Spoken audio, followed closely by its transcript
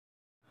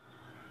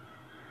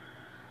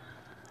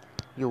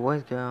Yo,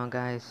 what's going on,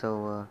 guys?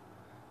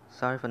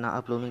 Sorry for not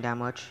uploading that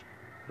much,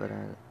 but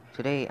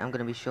today I'm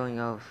gonna be showing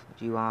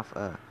you off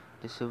the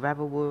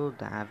survival world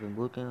that I've been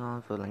working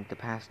on for like the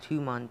past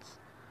 2 months,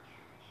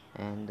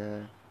 and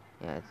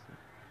yeah,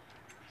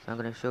 so I'm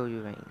gonna show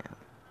you right now.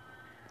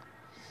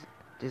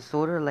 It's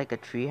sort of like a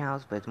tree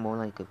house, but it's more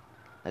like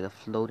a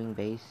floating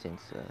base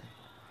since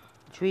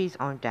trees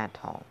aren't that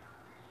tall.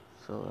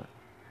 So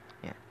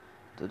yeah,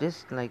 so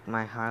this like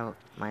my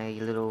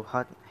little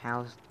hut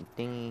house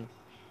thingy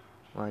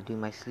where I do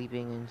my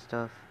sleeping and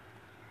stuff.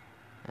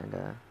 And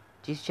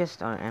these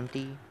chests are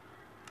empty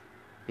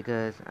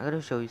because I'm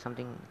gonna show you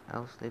something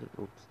else later.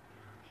 Oops.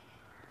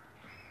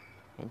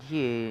 And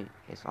here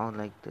is all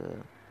like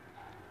the.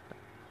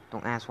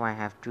 Don't ask why I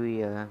have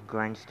three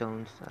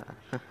grindstones.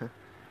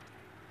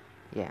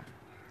 Yeah,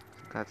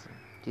 that's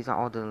these are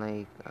all the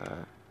like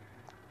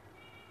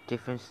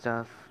different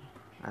stuff.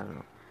 I don't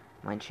know.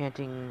 My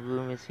enchanting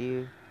room is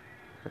here.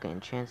 I can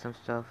enchant some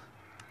stuff.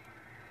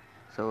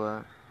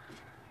 So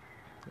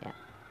yeah,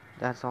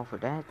 that's all for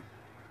that.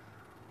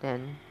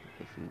 Then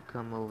if you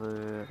come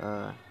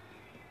over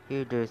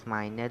here, there's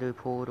my Nether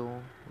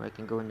portal where I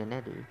can go in the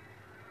Nether.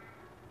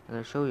 I'm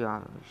gonna show you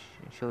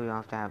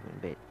off that in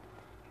a bit.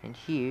 And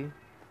here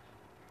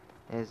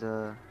is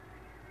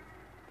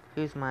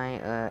here's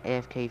my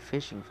AFK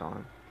fishing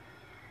farm.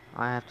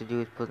 All I have to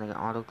do is put like an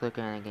auto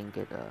clicker and I can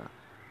get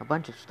a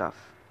bunch of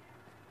stuff,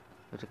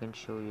 which I can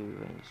show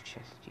you in this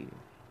chest here.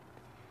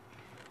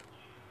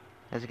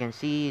 As you can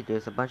see,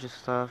 there's a bunch of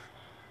stuff: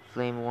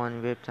 Flame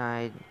One,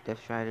 Riptide, Death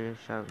Strider,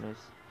 Sharpness,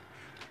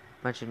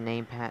 bunch of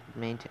name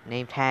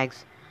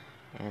tags,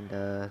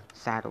 and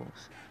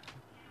saddles.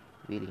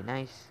 Really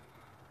nice.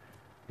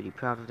 Pretty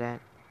proud of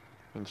that.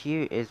 And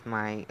here is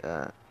my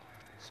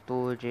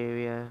storage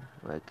area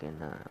where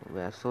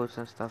I sort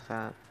some stuff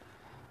out.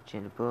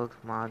 Change books,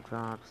 mod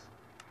drops,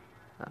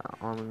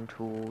 armoring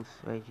tools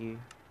right here.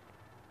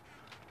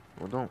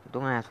 Well,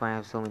 don't ask why I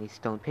have so many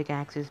stone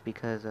pickaxes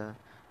because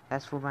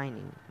that's for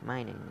mining,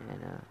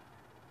 and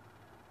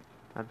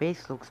my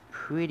base looks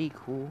pretty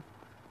cool.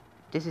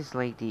 This is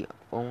like the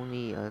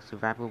only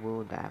survival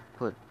world that I've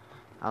put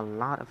a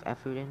lot of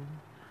effort in,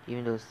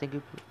 even though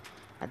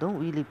I don't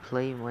really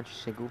play much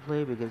single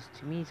player because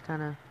to me it's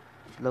kind of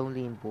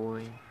lonely and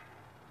boring.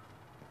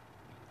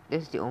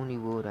 This is the only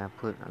world I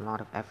put a lot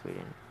of effort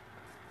in.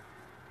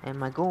 And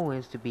my goal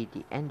is to beat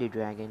the Ender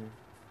Dragon,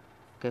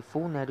 get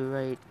full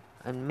netherite,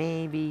 and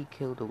maybe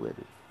kill the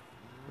wither.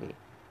 Okay.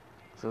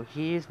 So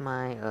here's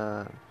my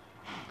cow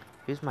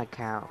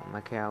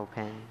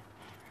pen,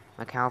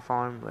 my cow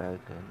farm where I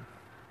can.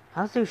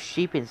 How's there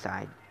sheep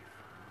inside?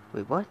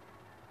 Wait, what?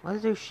 Why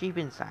is there sheep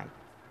inside?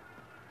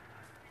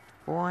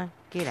 Boy,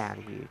 get out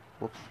of here.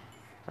 Whoops.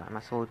 Sorry,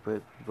 my sword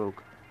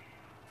broke.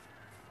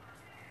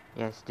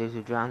 Yes, there's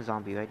a drowned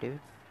zombie right there.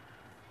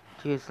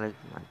 Here's like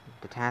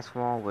the task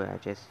wall where I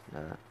just,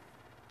 in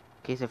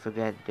case I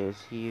forget,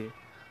 there's here.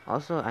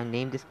 Also, I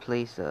named this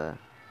place,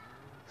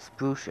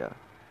 Sprucia.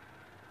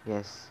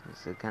 Yes,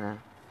 it's a kind of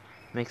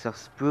mix of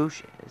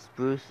spruce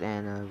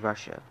and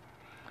Russia.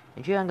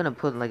 And here I'm gonna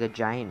put like a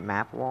giant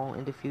map wall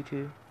in the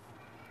future.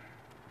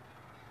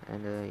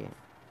 And yeah.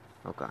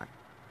 Oh god.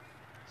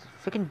 It's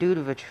a freaking dude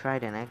with a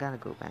trident. I gotta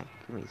go back.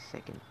 Give me a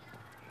second.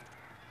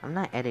 I'm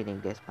not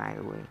editing this, by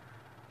the way.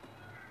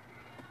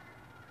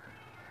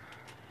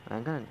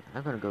 I'm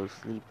gonna go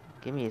sleep.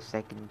 Give me a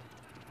second.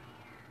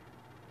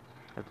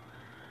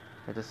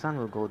 The sun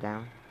will go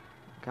down.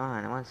 Come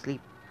on, I want to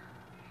sleep.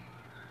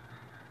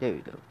 There we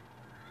go.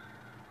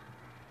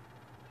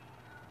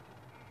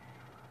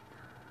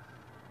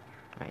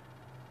 Right.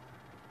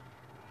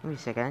 Give me a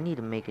second. I need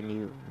to make a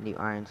new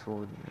iron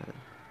sword.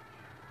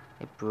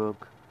 It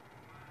broke.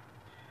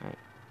 Right.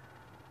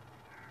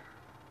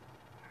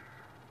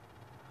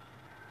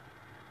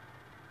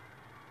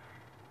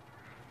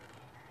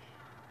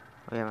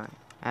 Oh yeah, right.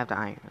 I have the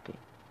iron. Okay.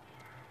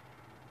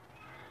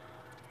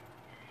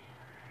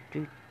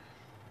 Doot,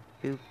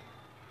 doot.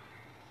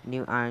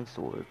 New iron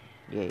sword.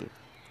 Yay.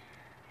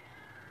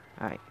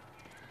 Alright.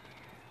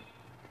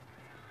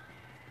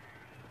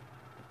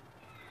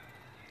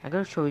 I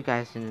gotta show you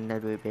guys in the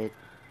nether a bit.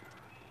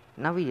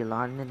 Not really a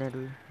lot in the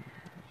nether.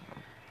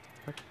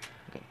 What?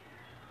 Okay.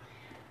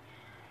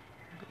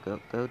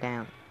 Go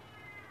down.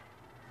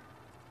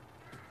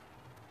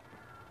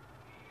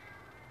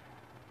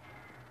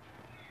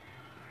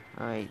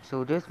 Alright,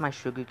 so there's my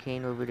sugar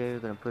cane over there.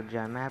 Gonna put a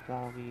giant map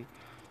wall over here.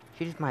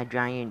 Here's my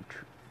giant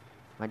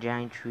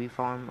tree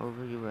farm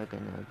over here where I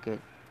can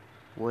get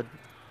wood.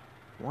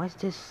 Why is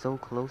this so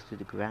close to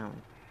the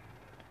ground?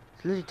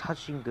 It's literally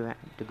touching the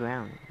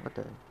ground. What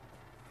the?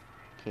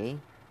 Okay,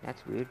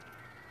 that's weird.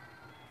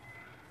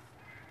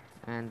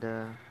 And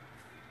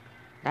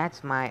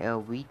that's my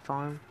wheat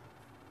farm.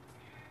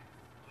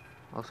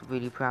 Also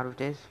really proud of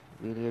this.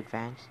 Really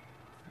advanced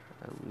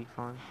wheat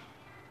farm.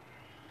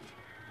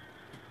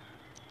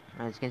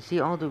 As you can see,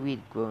 all the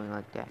wheat growing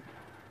like that.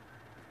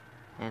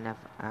 And if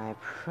I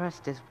press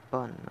this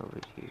button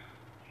over here,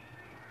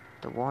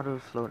 the water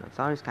flows.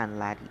 Sorry, it's kind of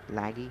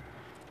laggy,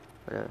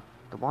 but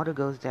the water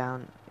goes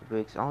down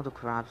breaks all the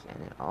crops,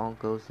 and it all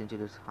goes into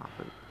this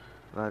hopper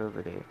right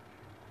over there.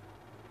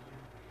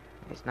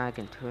 It's now I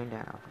can turn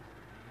that off.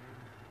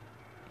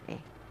 Hey,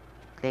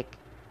 click.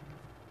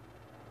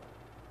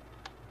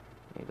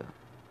 There you go.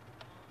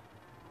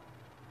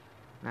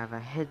 Now if I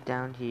head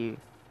down here,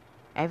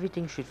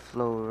 everything should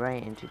flow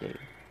right into there.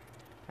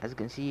 As you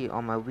can see,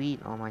 all my wheat,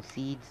 all my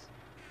seeds,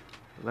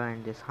 right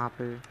in this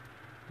hopper.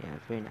 Yeah,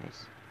 very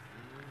nice.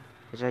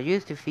 Which I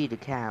used to feed the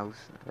cows,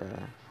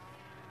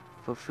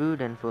 for food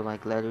and for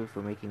like leather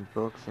for making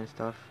books and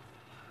stuff.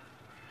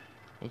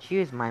 And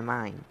here's my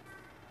mine.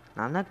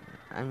 Now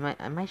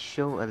I might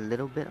show a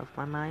little bit of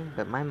my mine,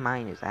 but my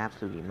mine is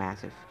absolutely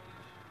massive.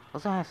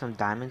 Also I have some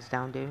diamonds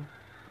down there.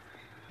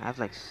 I have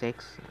like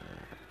 6,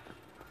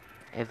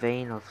 a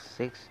vein of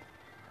 6.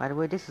 By the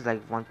way, this is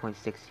like 1.16.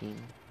 I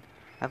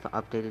haven't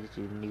updated it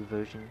to the new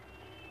version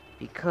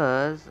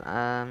because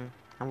I'm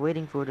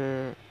waiting for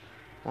the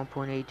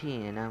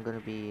 1.18, and I'm gonna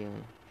be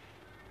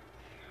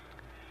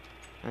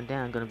and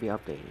then I'm gonna be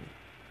updating.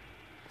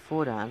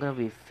 Before that, I'm gonna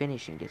be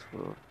finishing this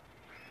world.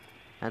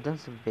 I've done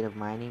some bit of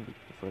mining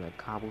for like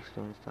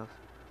cobblestone stuff.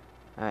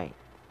 Alright,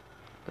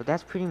 so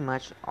that's pretty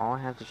much all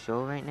I have to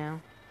show right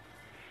now.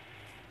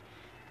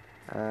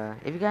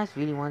 If you guys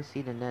really want to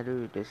see the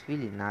nether, there's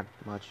really not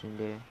much in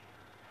there.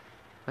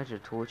 Bunch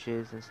of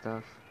torches and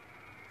stuff.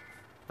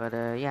 But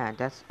yeah,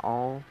 that's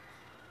all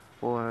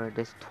for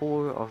this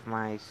tour of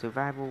my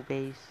survival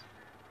base,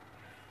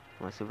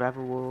 my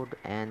survival world,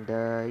 and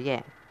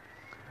yeah,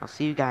 I'll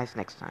see you guys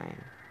next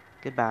time.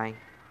 Goodbye.